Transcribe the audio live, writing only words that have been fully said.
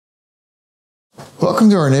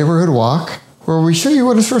Welcome to our neighborhood walk, where we show you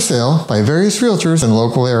what is for sale by various realtors in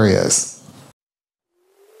local areas.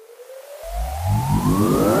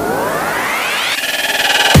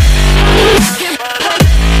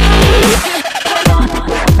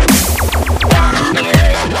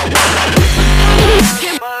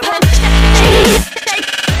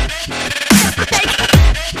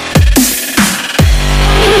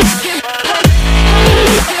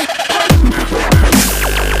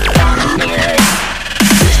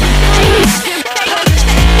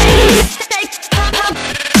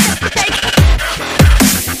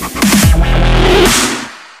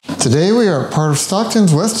 Today we are part of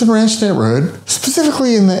Stockton's Weston Ranch neighborhood,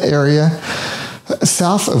 specifically in the area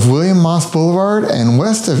south of William Moss Boulevard and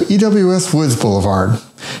west of EWS Woods Boulevard.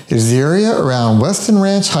 It is the area around Weston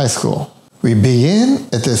Ranch High School. We begin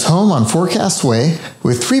at this home on Forecast Way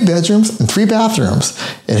with 3 bedrooms and 3 bathrooms.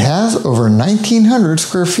 It has over 1,900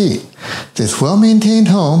 square feet. This well-maintained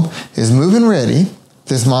home is move-in ready.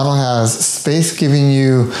 This model has space giving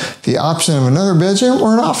you the option of another bedroom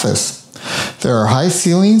or an office. There are high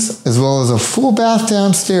ceilings as well as a full bath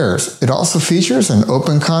downstairs. It also features an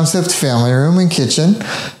open concept family room and kitchen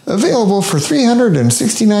available for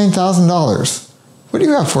 $369,000. What do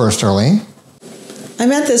you have for us, Darlene?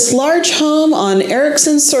 I'm at this large home on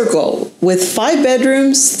Erickson Circle with 5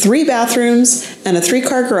 bedrooms, 3 bathrooms, and a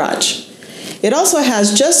 3-car garage. It also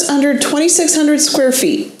has just under 2,600 square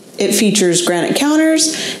feet. It features granite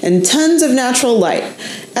counters and tons of natural light,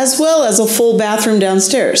 as well as a full bathroom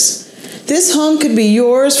downstairs. This home could be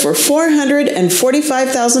yours for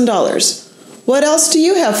 $445,000. What else do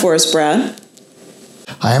you have for us, Brad?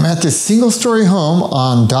 I am at this single-story home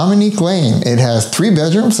on Dominique Lane. It has 3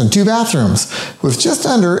 bedrooms and 2 bathrooms with just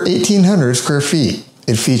under 1,800 square feet.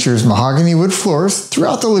 It features mahogany wood floors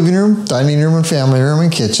throughout the living room, dining room, and family room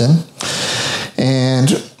and kitchen,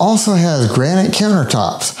 and also has granite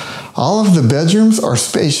countertops. All of the bedrooms are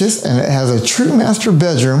spacious, and it has a true master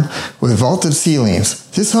bedroom with vaulted ceilings.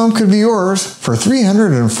 This home could be yours for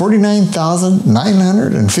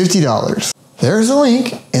 $349,950. There's a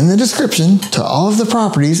link in the description to all of the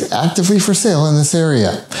properties actively for sale in this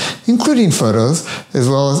area, including photos, as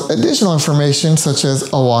well as additional information such as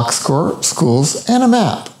a walk score, schools, and a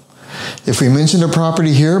map. If we mentioned a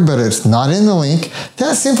property here but it's not in the link,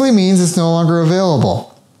 that simply means it's no longer available.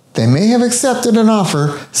 They may have accepted an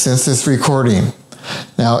offer since this recording.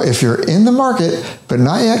 Now, if you're in the market but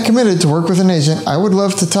not yet committed to work with an agent, I would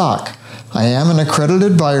love to talk. I am an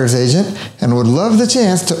accredited buyer's agent and would love the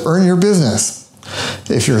chance to earn your business.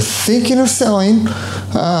 If you're thinking of selling,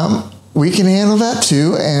 we can handle that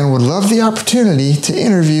too and would love the opportunity to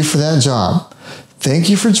interview for that job. Thank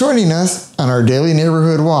you for joining us on our daily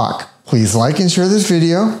neighborhood walk. Please like and share this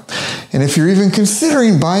video. And if you're even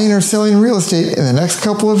considering buying or selling real estate in the next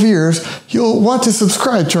couple of years, you'll want to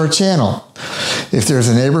subscribe to our channel. If there's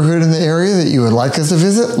a neighborhood in the area that you would like us to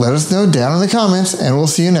visit, let us know down in the comments, and we'll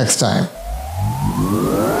see you next time.